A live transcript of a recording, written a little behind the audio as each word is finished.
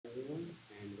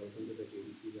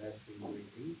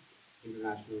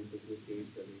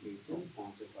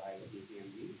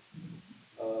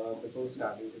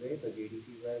starting today, the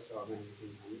JDC West Organization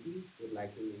Committee would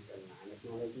like to make a land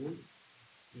acknowledgement.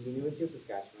 The University of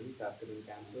Saskatchewan, Saskatoon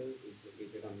campus is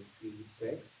located on Treaty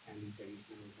 6 and the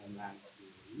traditional homeland of the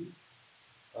Indies.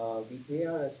 We pay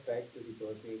our respect to the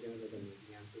First Nations of the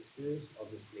Métis ancestors of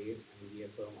this place and we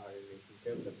affirm our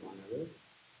relationship with one another.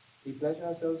 We pledge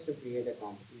ourselves to create a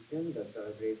competition that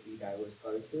celebrates the diverse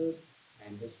cultures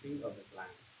and history of this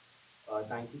land.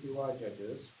 Thank you to our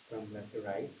judges from left to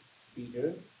right,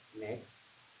 Peter, Nick,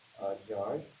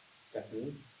 George,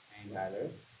 Stephanie, and Tyler.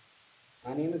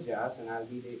 My name is Jas and I'll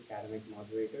be the academic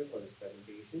moderator for this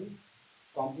presentation.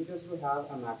 Competitors will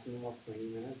have a maximum of 20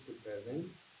 minutes to present.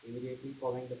 Immediately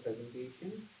following the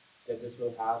presentation, judges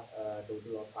will have a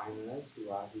total of 5 minutes to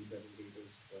ask the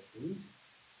presentators questions.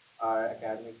 Our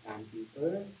academic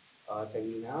timekeeper,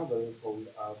 Selena, will hold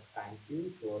out thank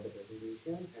yous throughout the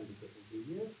presentation and the question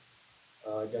period.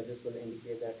 Judges will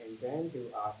indicate their intent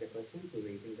to ask a question through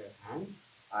raising their hand.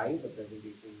 I, the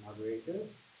presentation moderator,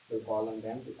 will call on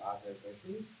them to ask their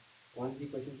questions. Once the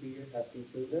question period has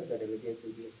concluded, the delegates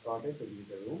will be escorted to leave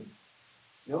the room.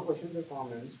 No questions or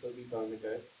comments will be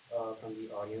permitted from the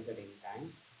audience at any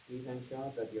time. Please ensure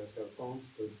that your cell phones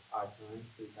are turned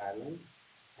to silent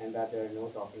and that there are no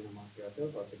talking amongst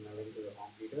yourself or signaling to the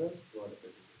computers throughout the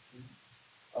presentation.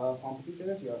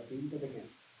 Computers, you are free to begin.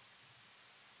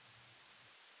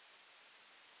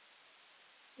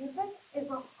 Music is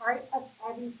the heart of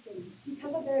every city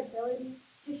because of their ability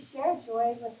to share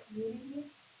joy with community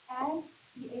and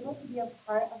be able to be a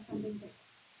part of something big.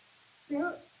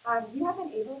 You have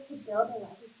been able to build a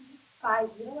legacy by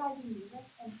utilizing music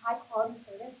and high quality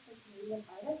service for Canadian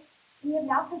artists, and you have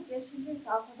now positioned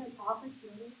yourself with an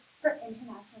opportunity for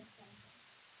international expansion.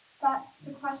 But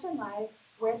the question lies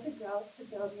where to go to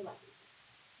build your legacy.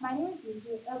 My name is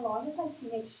Yuzu, and along with my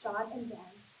teammates Sean and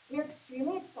Dan, we are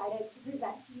extremely excited to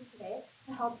present to you today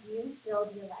to help you build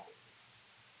your legacy.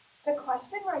 The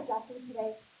question we're addressing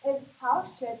today is how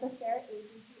should the FAIR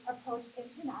Agency approach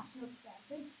international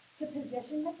expansion to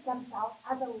position themselves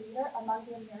as a leader among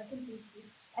the American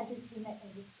boutique entertainment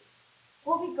industry?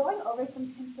 We'll be going over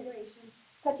some considerations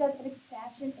such as an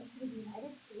expansion into the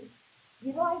United States,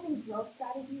 utilizing growth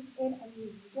strategies in a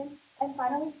new region, and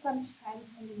finally some trends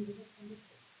in the music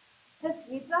industry. This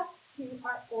leads us to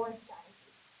our OR strategy,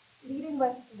 leading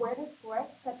with where to score,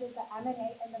 such as the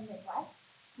M&A in the Midwest,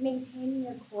 maintaining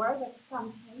your core with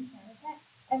some team management,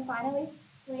 and finally,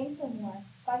 playing for more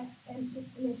by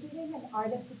initiating an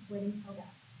artist supporting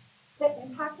program. The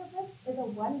impact of this is a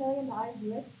 $1 million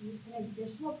USD in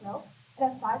additional growth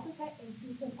and a 5%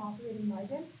 increase in operating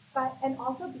margin, and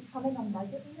also becoming a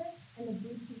market leader in the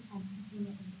boutique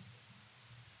entertainment industry.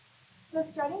 So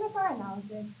starting with our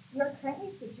analysis, you are currently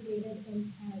situated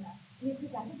in Canada, and you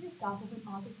presented yourself with an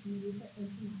opportunity for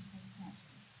international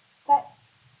expansion. But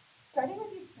starting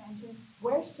with the expansion,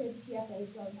 where should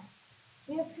TFA go next?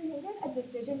 We have created a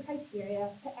decision criteria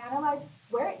to analyze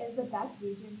where is the best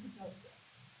region to go to.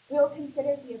 We will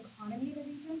consider the economy of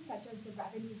the region, such as the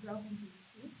revenue growth and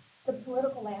GDP, the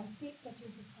political landscape, such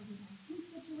as the COVID-19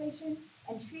 situation,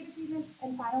 and trade agreements,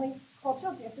 and finally,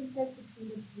 cultural differences between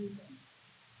the regions.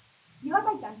 You have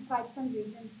identified some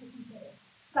regions to consider,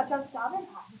 such as Southern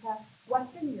Africa,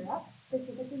 Western Europe,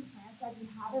 specifically France, as you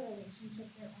have a relationship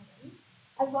there already,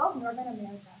 as well as Northern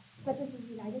America, such as the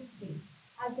United States,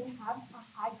 as they have a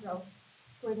high growth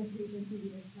for this region for you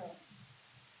to grow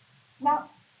in. Now,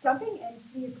 jumping into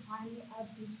the economy of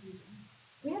each region,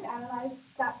 we have analyzed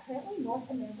that currently North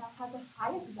America has the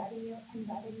highest revenue and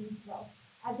revenue growth,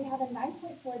 as they have a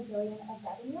 $9.4 billion of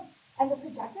revenue, and the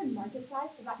projected market size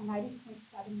is at 90.7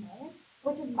 million,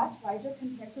 which is much larger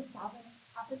compared to Southern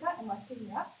Africa and Western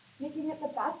Europe, making it the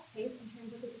best place in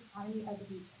terms of the economy of the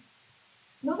region.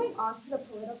 Moving on to the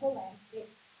political landscape,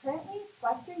 currently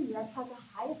Western Europe has the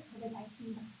highest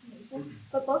COVID-19 vaccination,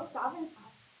 but both Southern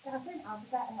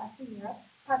Africa and Western Europe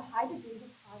have high degrees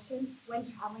of caution when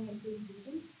traveling into these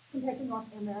regions compared to North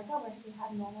America, where they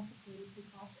have normal security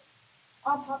precautions.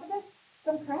 On top of this,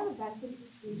 some current events in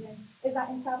each region is that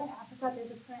in Southern Africa,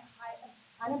 there's a current high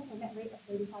unemployment rate of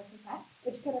 35%,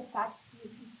 which could affect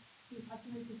the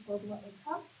customer's disposable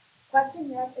income. Western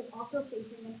Europe is also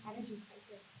facing an energy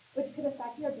crisis, which could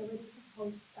affect your ability to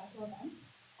host special events.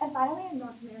 And finally, in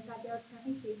North America, they are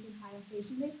currently facing high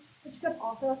inflation rates, which could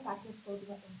also affect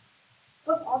disposable income.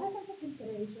 With all this into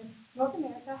consideration, North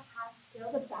America has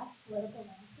still the best political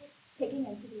landscape, taking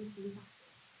into these three factors.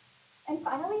 And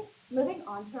finally, moving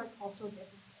on to our cultural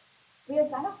differences. We have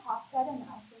done a Hofstede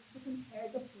analysis to compare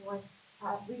the four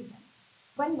regions.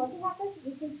 When looking at this,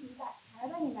 we can see that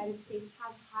Canada and the United States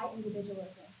has high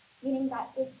individualism, meaning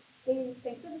that they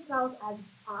think of themselves as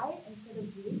I instead of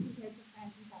we compared to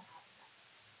France and South Africa.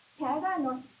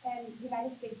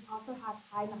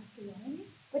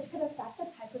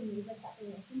 music that they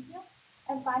listen to.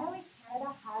 And finally,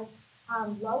 Canada has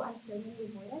low uncertainty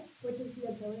avoidance, which is the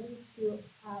ability to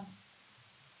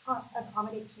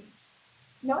accommodate change.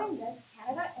 Knowing this,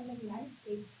 Canada and the United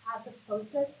States have the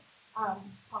closest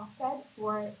hotbed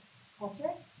for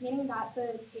culture, meaning that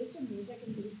the taste of music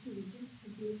in these two regions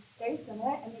could be very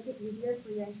similar and make it easier for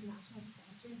your international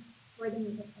expansion for the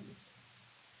music industry.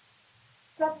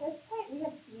 So at this point, we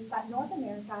have seen that North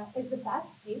America is the best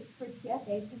place for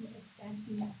TFA to expand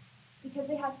to next because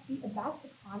they have the best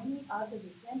economy of the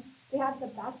region, they have the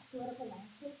best political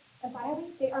landscape, and finally,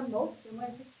 they are most similar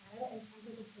to Canada in terms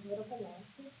of the political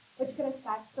landscape, which could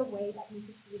affect the way that we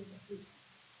succeed in this region.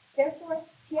 Therefore,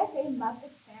 TFA must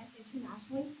expand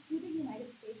internationally to the United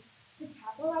States to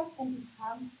capitalize and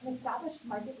become an established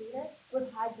market leader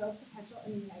with high growth potential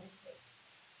in the United States.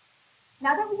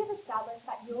 Now that we have established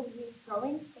that you'll be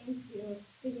growing into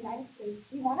the United States,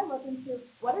 we want to look into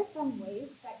what are some ways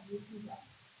that you can grow.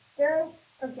 There's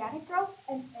organic growth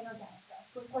and inorganic growth.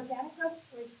 With organic growth,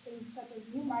 there's things such as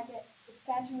new market,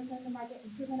 expansion within the market,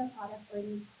 improvement of product, or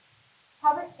new product.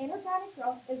 However, inorganic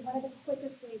growth is one of the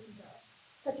quickest ways to grow,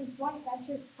 such as joint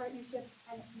ventures, partnerships,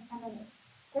 and M&A.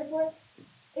 Therefore,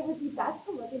 it would be best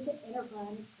to look into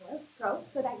inorganic growth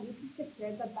so that you can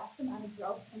secure the best amount of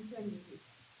growth into a new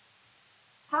region.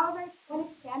 However, when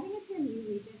expanding into a new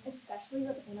region, especially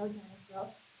with inorganic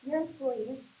growth, your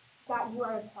employees that you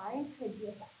are acquiring could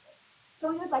be affected. So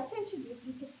we would like to introduce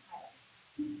you to Tyler.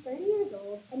 He's 30 years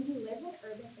old and he lives in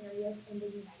urban areas in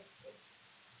the United States.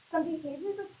 Some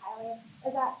behaviors of Tyler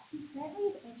is that he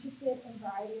currently is interested in a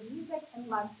variety of music and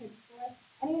loves to explore,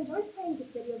 and he enjoys playing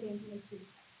video games in his free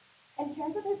time. In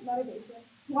terms of his motivation,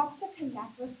 he wants to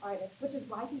connect with artists, which is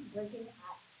why he's working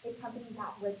at a company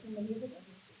that works in the music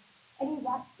industry. And he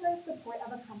wants the support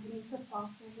of a company to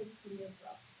foster his career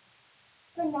growth.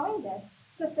 So knowing this,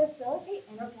 to facilitate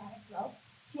inorganic growth,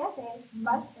 TFA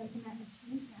must implement a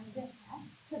change management plan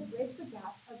to bridge the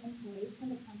gap of employees from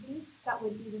the company that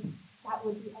would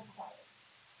be acquired.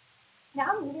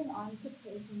 Now moving on to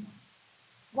question 1.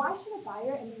 Why should a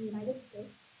buyer in the United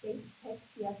States pick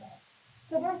TFA?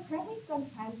 So there are currently some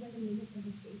trends in the music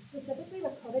industry, specifically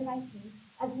with COVID-19,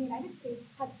 as the United States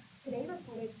has today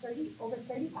reported over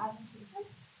 30,000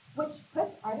 cases, which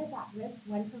puts artists at risk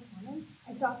when performing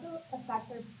and could also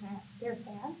affect their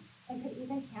fans and could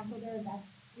even cancel their events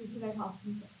due to their health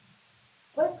concerns.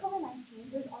 With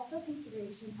COVID-19, there's also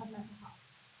consideration of mental health.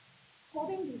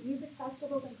 Holding these music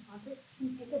festivals and concerts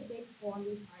can take a big toll on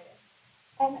these artists.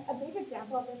 And a big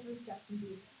example of this was Justin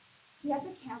Bieber. He had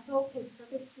to cancel his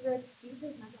Purpose tour due to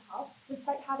his mental health,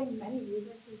 despite having many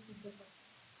resources to support him.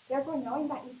 Therefore, knowing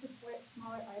that you support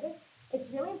smaller artists,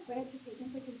 it's really important to take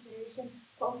into consideration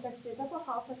both their physical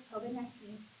health with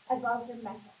COVID-19 as well as their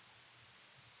mental health.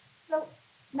 So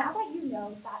now that you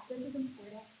know that this is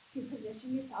important to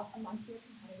position yourself amongst your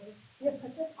competitors, we have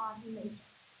put this on the matrix.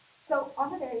 So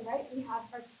on the very right, we have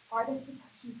our artist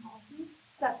protection policy.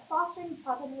 So that's fostering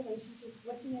positive relationships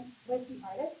with the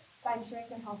artist by ensuring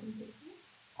their health and safety.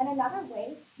 And another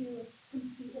way to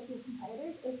compete with your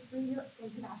competitors is through your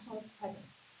international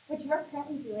presence, which you are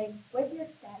currently doing with your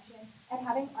expansion and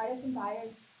having artists and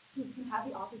buyers who can have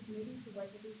the opportunity to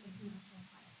work with these international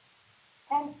clients.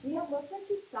 And we have looked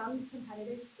into some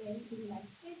competitors in the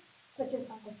United States, such as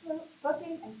Uncle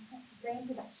Booking and Grain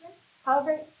Production.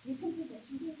 However, you can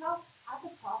position yourself at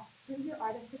the top through your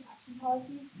artist protection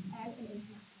policies and an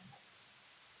international presence.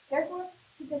 Therefore,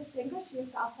 to distinguish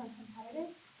yourself from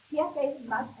competitors, TFA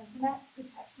must implement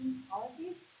protection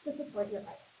policies to support your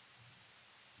artists.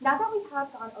 Now that we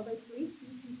have gone over 3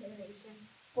 key considerations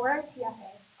for our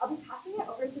TFA, I'll be passing it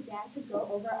over to Dan to go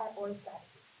over our OR strategy.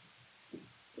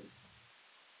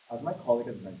 As my colleague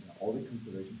has mentioned, all the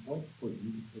consideration points for you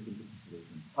to take into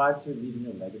consideration prior to leaving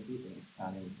your legacy and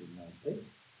expanding into the United States,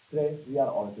 today we at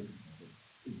Odyssey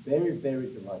is very,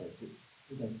 very delighted to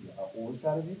present you our OR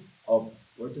strategy of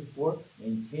where to score,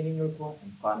 maintaining your core,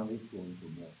 and finally going for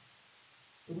more.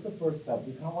 So with the first step,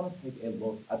 we kind of want to take a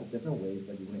look at the different ways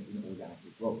that you want to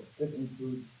inorganically grow. This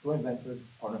includes joint ventures,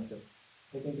 partnerships,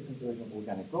 taking into consideration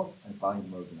organic growth, and finally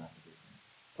merger and acquisition.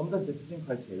 Some of the decision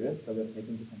criteria that we have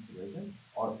taken into consideration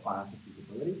are financial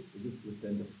feasibility. Is this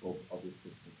within the scope of this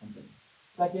specific company?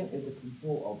 Second is the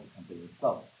control of the company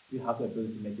itself. Do you have the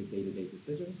ability to make a day-to-day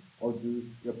decision, or do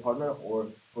your partner or,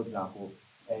 for example,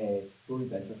 a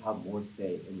joint venture have more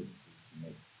say in the decisions you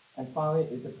make? And finally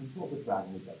is the control of the brand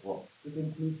image as well. This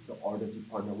includes the artists you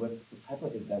partner with, the type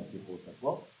of events you host as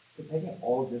well. So taking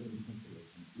all this into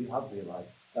consideration, we have realized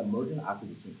that merger and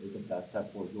acquisition is the best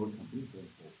step for your company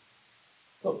going forward.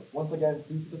 So once again,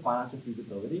 due to the financial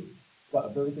feasibility, the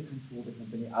ability to control the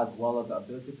company, as well as the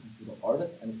ability to control the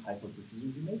artists and the type of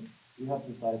decisions you make, we have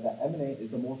decided that M&A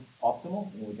is the most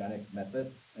optimal and organic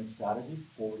method and strategy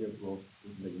for your growth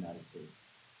within the United States.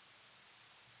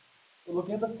 So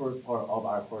looking at the first part of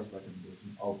our first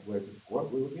recommendation of where to score,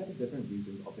 we're looking at the different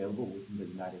regions available within the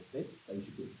United States that you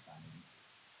should be expanding into.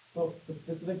 So the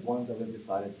specific ones that we've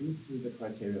decided due to the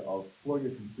criteria of who are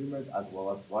your consumers as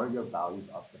well as what are your values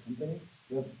of the company,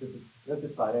 we have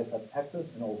decided that Texas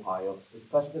and Ohio,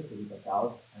 especially the cities of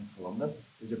Dallas and Columbus,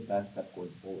 is your best step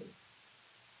going forward.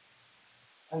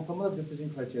 And some of the decision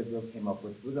criteria we came up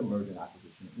with through the merger and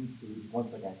acquisition include,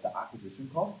 once again, the acquisition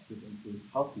cost. This includes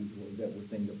how feasible is it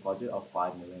within the budget of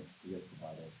 $5 million we have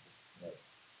provided today.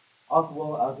 As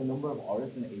well as the number of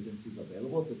artists and agencies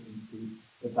available. This includes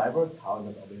the diverse talent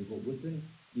that's available within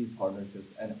these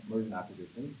partnerships and merger and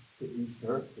acquisitions to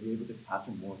ensure that you're able to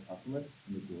capture more customers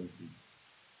in the growing future.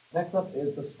 Next up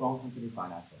is the strong company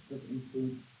financials. This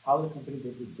includes how the company is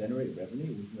able to generate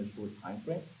revenue within a short time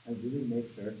frame and really make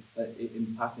sure that it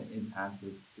impacts and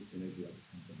enhances the synergy of the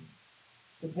company.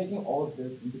 So taking all of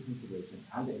this into consideration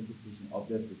and the implication of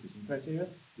the decision criteria,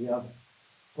 we have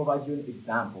provided you an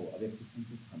example of a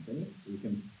potential company that you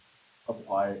can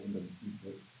acquire in the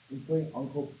future, including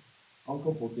Uncle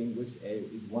Booking, which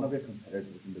is one of your competitors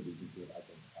within the region we have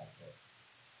identified there.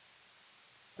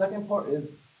 Second part is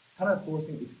kind of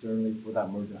sourcing externally for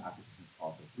that merger and acquisition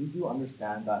process. We do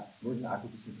understand that merger and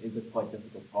acquisition is a quite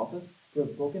difficult process, so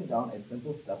we've broken down a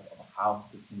simple steps of how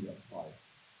this can be applied.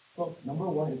 So number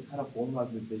one is kind of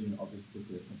formalizing the vision of your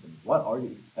specific company. What are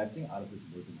you expecting out of this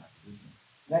merger and acquisition?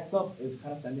 Next up is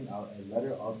kind of sending out a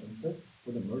letter of interest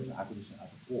for the merger and acquisition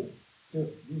as a whole to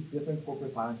these different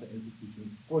corporate financial institutions,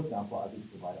 for example, as we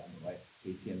provided on the right,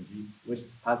 KPMG, which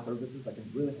has services that can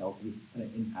really help you kind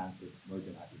of enhance this merger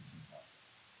and acquisition.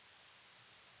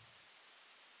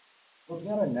 Looking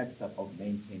at our next step of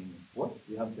maintaining support,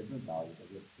 we have different values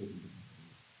that we have taken into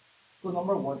consideration. So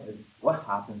number one is what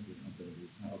happens to the company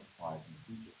we kind of acquire in the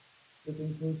future. This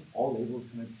includes all labels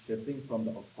kind of shifting from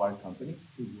the acquired company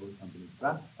to your company's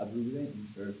brand, as we really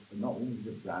ensure that not only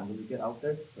does your brand really get out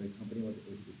there, but the company was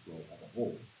able to grow as a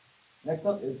whole. Next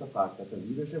up is the fact that the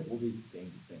leadership will be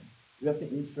staying the same. We have to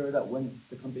ensure that when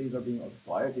the companies are being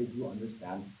acquired, they do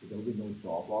understand that there will be no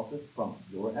job losses from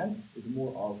your end. It's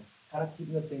more of kind of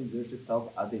keeping the same leadership styles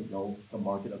as they know the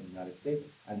market of the United States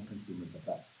and consumers the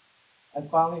best. And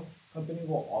finally, company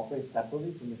will operate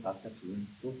separately from the Saskatchewan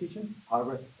location.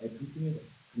 However, a continuous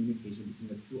communication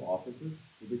between the two offices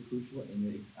will be crucial in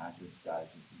your expansion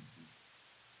strategy in the future.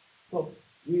 So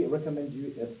we recommend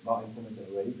you, if not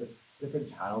implemented already, the different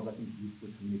channels that can be used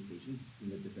for communications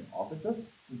between the different offices,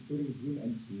 including Zoom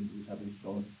and Teams, which have been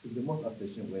shown to be the most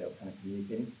efficient way of kind of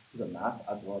communicating to the mass,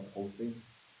 as well as hosting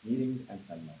meetings and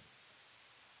seminars.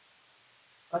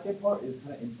 Second part is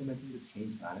kind of implementing the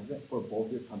change management for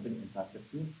both your company in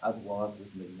Saskatchewan as well as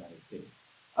within the United States.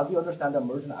 As we understand that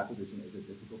merger and acquisition is a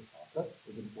difficult process,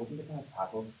 it's important to kind of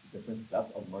tackle the different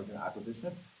steps of merger and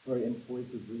acquisition for your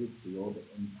employees to really feel the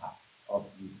impact of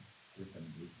these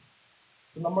recommendations.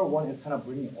 So number one is kind of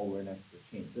bringing awareness to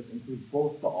change. This includes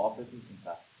both the offices in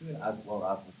Saskatchewan as well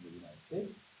as within the United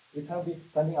States. We kind of be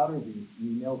sending out an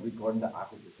email regarding the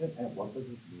acquisition and what does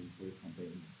this mean for your company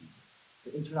in the future.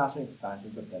 The international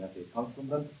expansion, the benefit comes from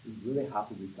them, you really have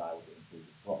to reside with the employees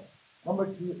as well. Number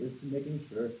two is to making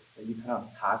sure that you kind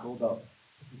of tackle the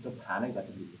potential panic that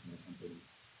can be within the company.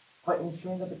 By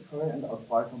ensuring that the current and the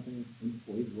acquired company's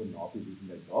employees will not be losing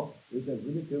their job, is a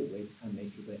really good way to kind of make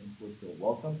sure that employees feel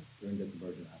welcome during this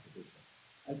merger and acquisition.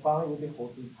 And finally, we'll be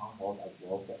hosting town halls as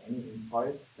well for any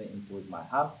inquiries that employees might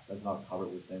have that's not covered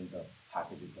within the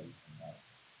packages that you can buy.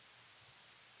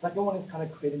 Second one is kind of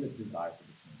creating the desire for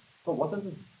the change. So what does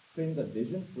this creating the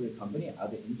vision for your company as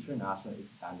an international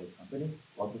expanded company?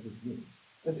 What does this mean?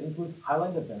 This includes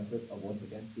highlighting the benefits of, once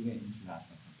again, being an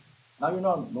international company. Now you're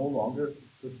no longer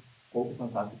just focused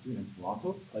on Saskatchewan and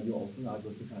Toronto, but you're also now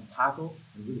able to kind of tackle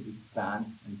and really expand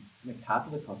and kind of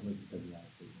capture the customers within the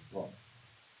United States as well.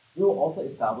 We will also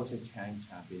establish a change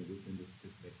champion within this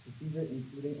specific procedure,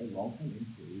 including a long-term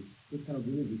employee who's kind of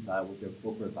really reside with their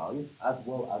corporate values, as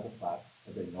well as the fact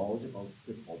that they're knowledgeable of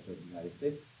the culture of the United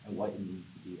States and what it means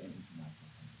to be an international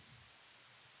company.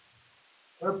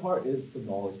 Third part is the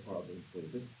knowledge part of the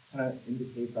employees. This kind of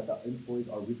indicates that the employees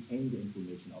are retaining the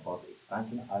information about the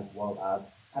expansion, as well as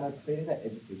kind of creating that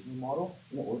educational model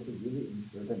in order to really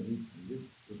ensure that new changes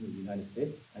within the United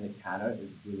States and the Canada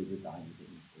is really residing with the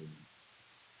employees.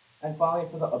 And finally,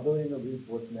 for the ability and the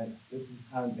reinforcement, this is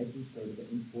kind of making sure that the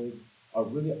employees are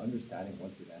really understanding,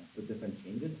 once again, the different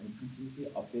changes and continuously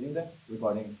updating them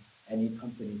regarding any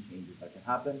company changes that can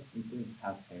happen, including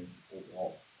transparency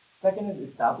overall. Second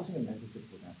establishing a mentorship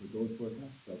program for those who are kind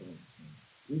of struggling to change.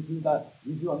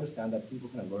 We do understand that people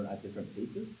kind of learn at different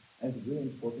paces, and it's really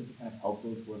important to kind of help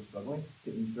those who are struggling to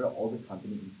ensure all the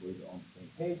company employees are on the same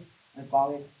page. And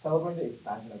finally, celebrating the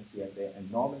expansion of TSA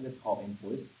and norming the top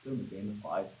employees to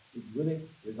gamify is really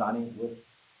resigning with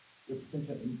the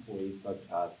potential employees such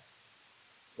as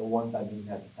the ones that we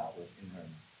have established in her.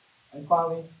 And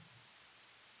finally,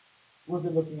 we'll be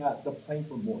looking at the playing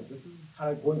for more. This is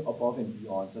kind of going above and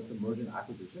beyond just the merger and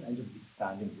acquisition and just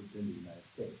expanding within the United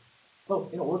States. So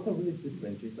in order to really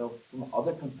differentiate yourself from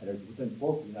other competitors within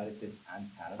both the United States and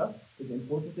Canada, it's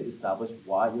important to establish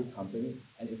why your company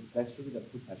and especially the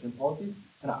profession policies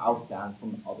kind of outstand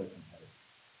from other competitors.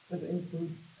 This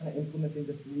includes kind of implementing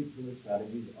the three pillar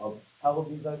strategies of travel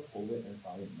visa, COVID, and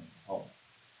finally mental health.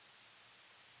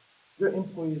 Your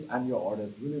employees and your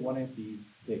artists really want to be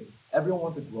big. Everyone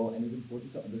wants to grow, and it's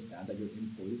important to understand that your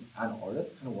employees and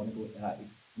artists kind of want to go at an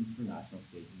international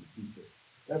stage in the future.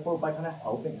 Therefore, by kind of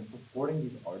helping and supporting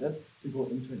these artists to go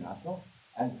international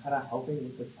and kind of helping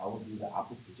with the travel visa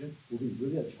application will be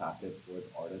really attractive towards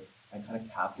artists and kind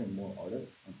of capturing more artists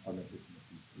and partnerships in the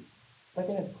future.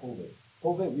 Second is COVID.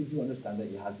 COVID, we do understand that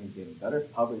it has been getting better.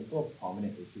 However, it's still a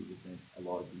prominent issue within a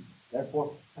lot of regions.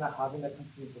 Therefore, kind of having that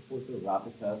continued support through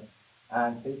rapid tests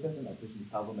and safest and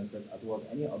efficient travel methods, as well as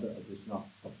any other additional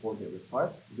support they require,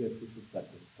 will be a crucial step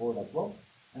forward as well.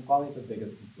 And finally, the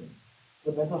biggest concern,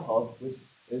 the mental health, which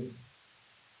is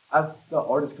as the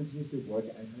artist continues to work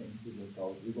and kind of improve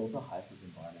themselves, we go to a high-stress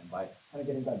environment. By kind of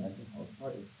getting that mental health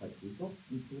part is quite crucial,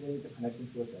 including the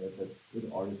connection to a therapist where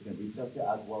the artist can reach out to,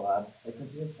 as well as a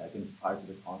continuous check-in prior to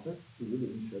the concert to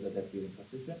really ensure that they're feeling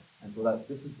sufficient, and so that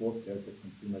this is both fair to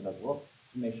consumers as well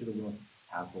to make sure that we don't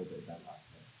cancel the event last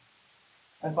minute.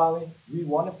 And finally, we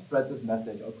want to spread this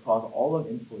message across all of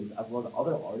employees as well as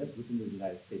other artists within the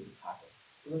United States to tackle.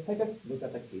 So let's take a look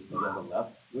at the case study on the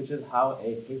left, which is how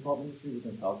a K-pop industry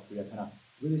within South Korea kind of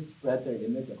really spread their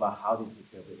image about how they take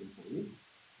care of their employees.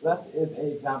 Left is an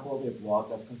example of a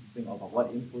blog that's consisting of what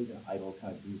employees and idols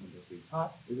kind of do in their free time.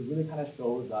 It really kind of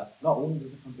shows that not only does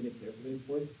the company care for the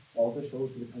employees, but also shows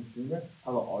to the consumer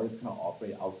how the artists kind of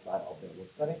operate outside of their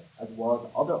work setting, as well as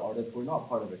other artists who are not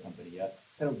part of the company yet,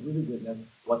 kind of really witness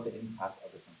what the impacts of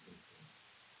the company is.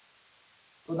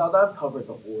 So now that I've covered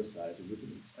the whole strategy, which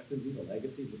is expected to leave a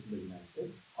legacy within the United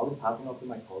States, I'll be passing off to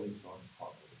my colleague Sean to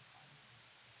talk about this.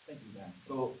 Thank you, Dan.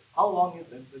 So how long is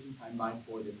the implementation timeline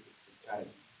for this strategy?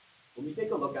 When we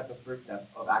take a look at the first step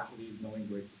of actually knowing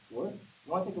where to store, we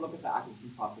want to take a look at the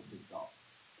acquisition process itself.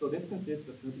 So this consists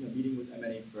of conducting a meeting with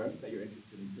M&A firms that you're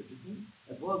interested in purchasing,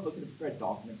 as well as looking to prepare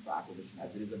documents for acquisition,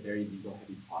 as it is a very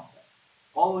legal-heavy process.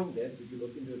 Following this, we do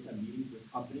look into meetings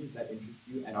with companies that interest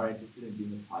you and are interested in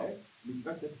being acquired. We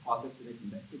expect this process to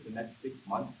take the next 6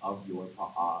 months of your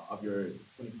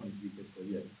 2023 fiscal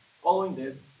year. Following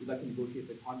this, we'd like to negotiate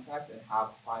the contracts and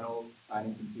have final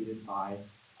signing completed by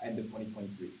end of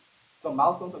 2023. Some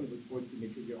milestones that we look forward to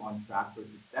make sure you're on track for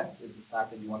success is the fact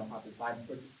that you want to have the signed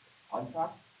purchase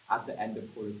contract at the end of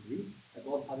quarter 3, as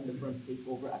well as having the firm take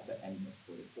over at the end of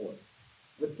quarter 4.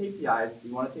 With KPIs, we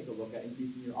want to take a look at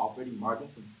increasing your operating margin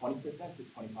from 20% to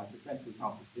 25% to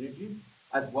account for synergies,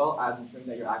 as well as ensuring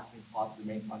that your acquisition costs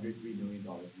remain under $3 million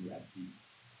USD.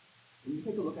 When you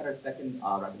take a look at our second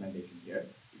recommendation here,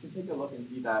 you can take a look and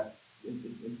see that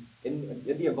in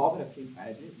the involvement of change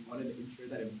management, we wanted to ensure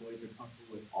that employees are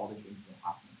comfortable with all the changes that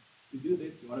are happening. To do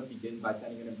this, we want to begin by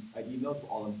sending an email to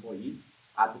all employees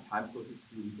at the time closest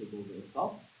to the takeover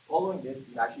itself. Following this,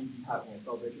 we'd actually be having a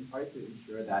celebration party to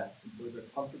ensure that employees are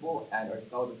comfortable and are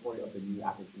celebratory of the new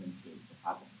acquisition and change that's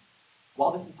happening.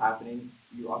 While this is happening,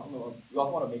 we also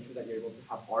want to make sure that you're able to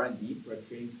have R&D for a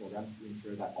training program to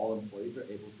ensure that all employees are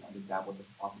able to understand what the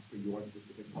process for your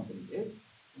specific company is.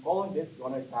 And following this, we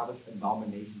want to establish a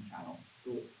nomination channel.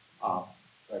 So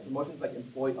promotions like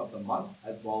Employee of the Month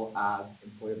as well as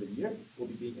Employee of the Year will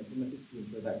be being implemented to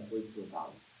ensure that employees feel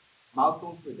valued.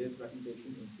 Milestones for this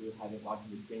recommendation include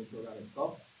launching the training program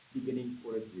itself beginning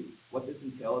quarter 3. What this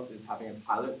entails is having a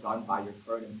pilot run by your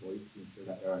current employees to ensure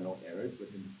that there are no errors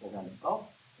within the program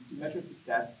itself. And to measure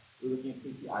success, we're looking at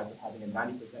KPIs of having a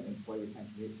 90% employee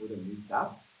retention rate for the new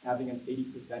staff, and having an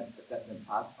 80% assessment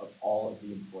pass of all of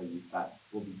the employees that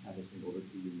will be transitioning over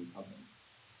to your new company.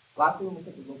 Lastly, when we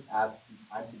take a look at the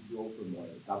time to grow for more,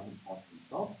 the establishment policy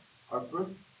itself,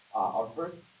 our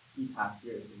first key task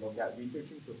here is to look at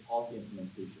researching for policy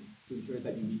implementation to ensure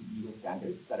that you meet legal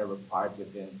standards that are required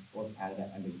within both Canada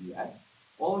and the US.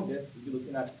 Following this, we'll be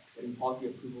looking at getting policy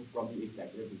approval from the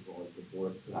executive as well as the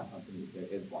board for that company if there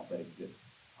is one that exists.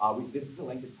 This is a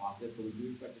lengthy process, so we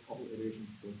do expect a couple iterations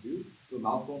to go through. So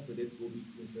milestone for this will be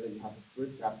to ensure that you have the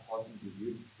first draft policy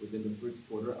reviewed within the first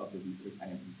quarter of the research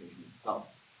and implementation itself.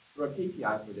 For a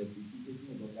KPI for this, we'll be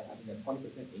taking a look at having a 20%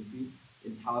 increase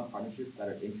in talent partnerships that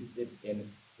are interested in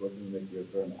working with your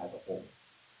firm as a whole.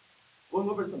 Going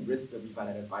over some risks that we've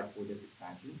identified for this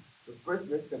expansion. The first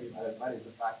risk that we've identified is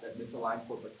the fact that misaligned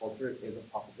corporate culture is a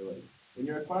possibility. When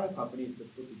you're acquiring a company, it's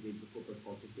difficult to gauge the corporate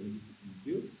culture synergies between the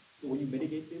two. So when you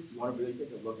mitigate this, you want to really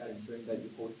take a look at ensuring that you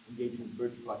host engaging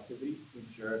virtual activities to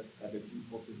ensure that the two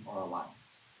cultures are aligned.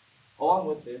 Along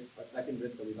with this, a second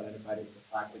risk that we've identified is the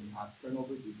fact that you have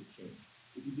turnover due to change.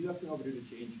 If you do have turnover due to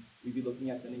change, we'd be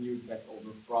looking at sending you guys over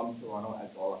from Toronto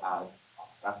as well as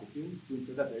Saskatchewan to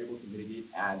ensure that they're able to mitigate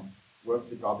and work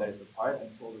the job that is required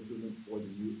until recruitment for the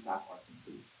new staff are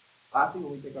complete. Lastly,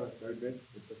 when we take our third risk,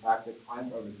 it's the fact that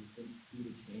clients are resistant to the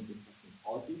change in testing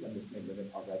policies, and this may limit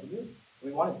our revenue. And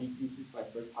we want to decrease this by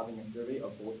first having a survey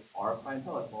of both our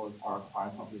clientele as well as our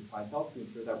acquiring company's clientele to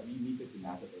ensure that we meet the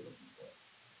demand that they're looking for.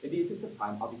 In the interest of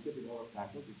time, I'll be skipping over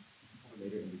financials, which we can cover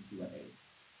later in the Q&A.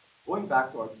 Going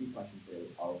back to our key question today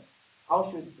of how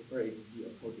should the preferred agency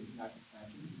approach international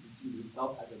expansion to pursue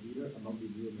yourself as a leader among the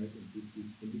new American food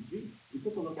industry? We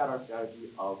took a look at our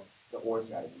strategy of the OR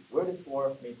strategy. Where to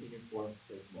score, maintain your score,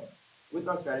 save more. With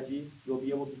our strategy, you'll be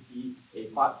able to see a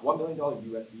 $1 million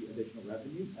USD additional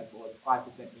revenue, as well as 5%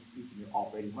 increase in your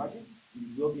operating margin. You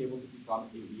will be able to become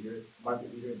a leader,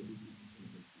 market leader in the food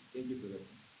industry. Thank you for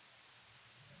listening.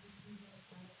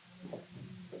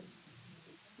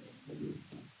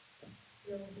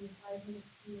 There will be a 5-minute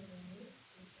Q&A,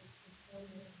 which is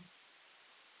recorded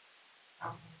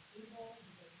on the table.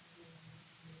 You guys can do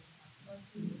ask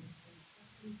questions, and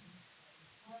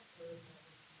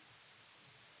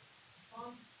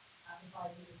response. After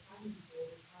 5 minutes time, you go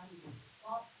over time, you can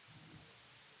stop.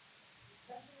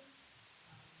 Discussion.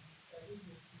 Starting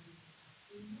with the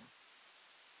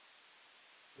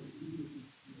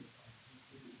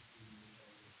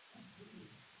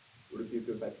Would it be a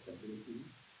good bet to send it to you?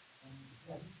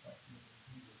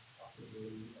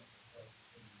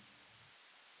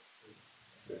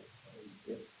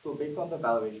 Yes. So based on the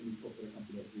valuation we put for the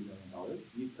company at $3 million,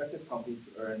 we expect this company to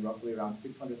earn roughly around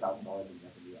 $600,000 in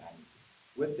revenue annually.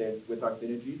 With this, with our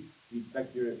synergies, we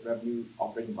expect your revenue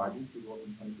operating margins to go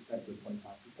from 20% to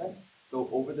 25%. So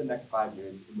over the next 5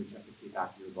 years, in which you have to pay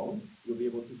back your loan, you'll be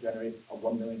able to generate a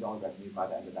 $1 million revenue by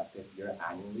the end of that 5th year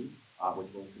annually,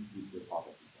 which will contribute to your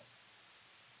profits as well.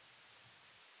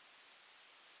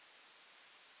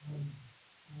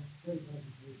 Great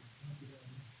presentation. Thank you very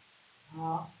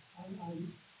much.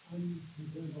 I'm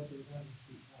concerned about the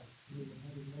redundancy part. We're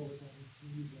having no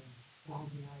redundancies and down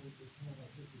to 90%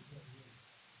 of 57 years.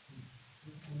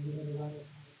 And we're going to run it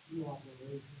on a few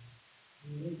operations.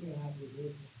 When you're making an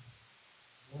acquisition,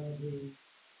 one of the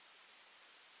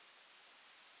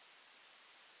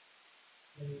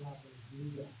setting up and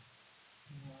do that.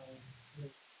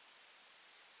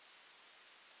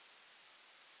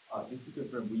 Just to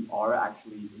confirm, we are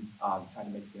actually trying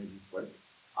to make synergies work.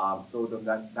 So the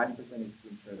 90% is to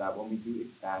ensure that when we do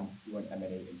expand through an M&A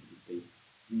into the States,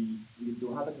 we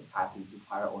don't have the capacity to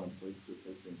hire our own employees to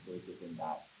replace the employees within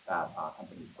that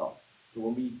company itself. So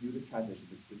when we do the transition,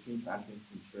 the change management is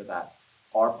to ensure that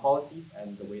our policies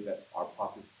and the way that our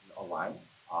processes align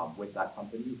with that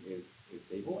company is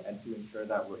stable, and to ensure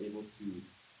that we're able to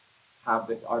have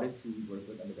the artists who we work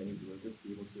with and the venues we work with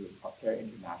be able to appear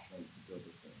internationally to build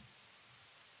this thing.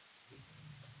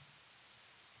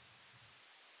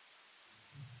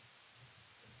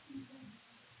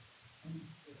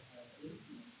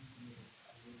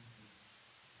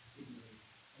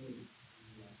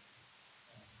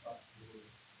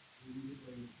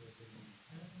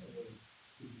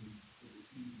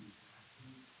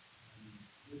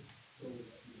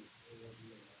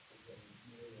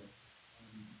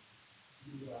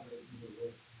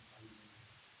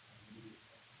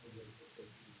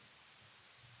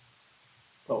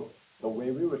 So the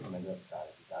way we recommend that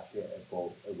strategy is actually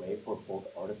a way for both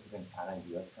artists within Canada and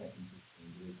US kind of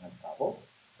interchangeably kind of travel.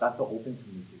 That's the open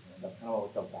communication, and that's kind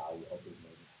of like the value of this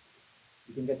movement.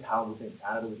 We can get talent within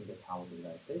Canada, we can get talent within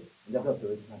the United States, and that's the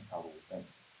ability to kind of travel within.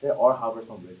 There are, however,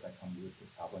 some risks that come with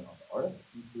the traveling of the artists,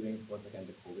 including, once again,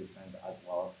 the COVID trend, as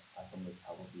well as some of the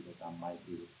travel visas that might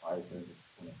be required during this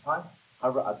point of time.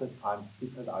 However, at this time,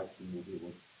 because our team will be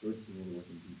able, your team will be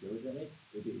working due diligently,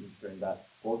 we'll be ensuring that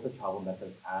both the travel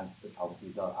methods and the travel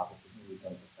visa application will be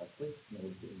done successfully in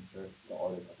order to ensure the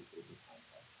artists have the safest time.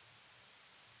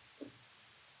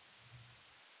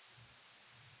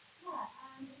 Yeah,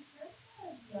 and in terms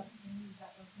of the opportunities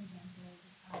that were presented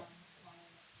while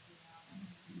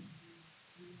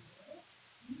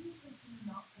you foresee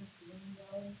not pursuing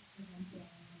those presented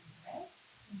in red,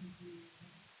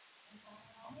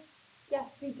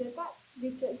 we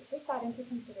take that into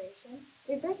consideration.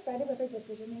 We first started with our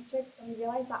decision matrix and we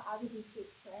realized that as a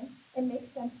boutique firm, it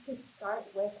makes sense to start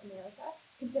with America,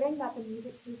 considering that the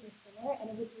music tastes are similar and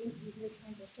it would be an easier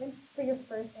transition for your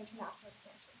first international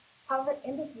expansion. However,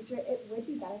 in the future, it would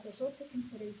be beneficial to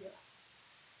consider Europe.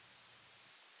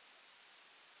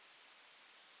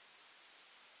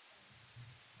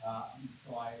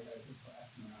 So I just for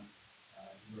asking around,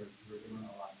 you were doing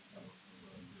a lot of trouble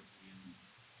for European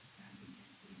expansion,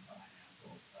 including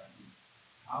financial.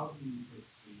 How do you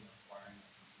foresee acquiring a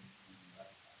company in the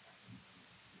U.S.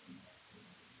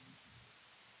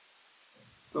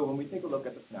 So when we take a look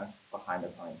at the financials behind the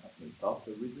client company itself,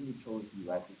 the reason we chose the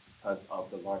US is because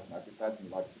of the large market size and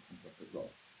large potential for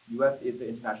growth. US is the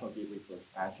international gateway for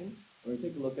expansion. When we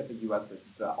take a look at the US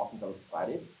versus the options that were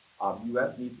provided,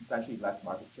 US needs substantially less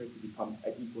market share to become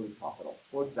equally profitable.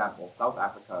 For example, South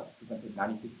Africa presented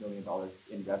 $96 million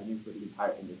in revenue for the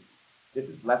entire industry. This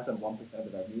is less than 1%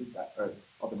 of the revenue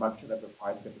of the market share that's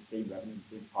required to get the same revenue and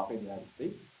same profit in the United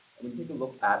States. And when you take a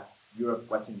look at Europe,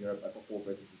 Western Europe as a whole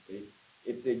versus the States,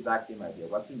 it's the exact same idea.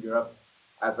 Western Europe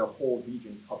as a whole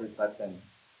region covers less than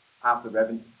half the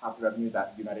revenue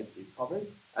that the United States covers.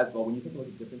 As well, when you take a look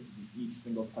at the differences in each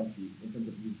single country in terms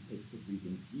of music takes per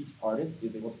region, each artist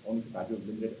is able to only provide you a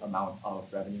limited amount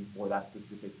of revenue for that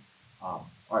specific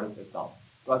artist itself.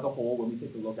 So as a whole, when we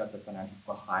take a look at the financials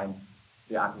behind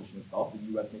the acquisition itself,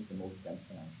 the US makes the most sense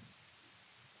financially.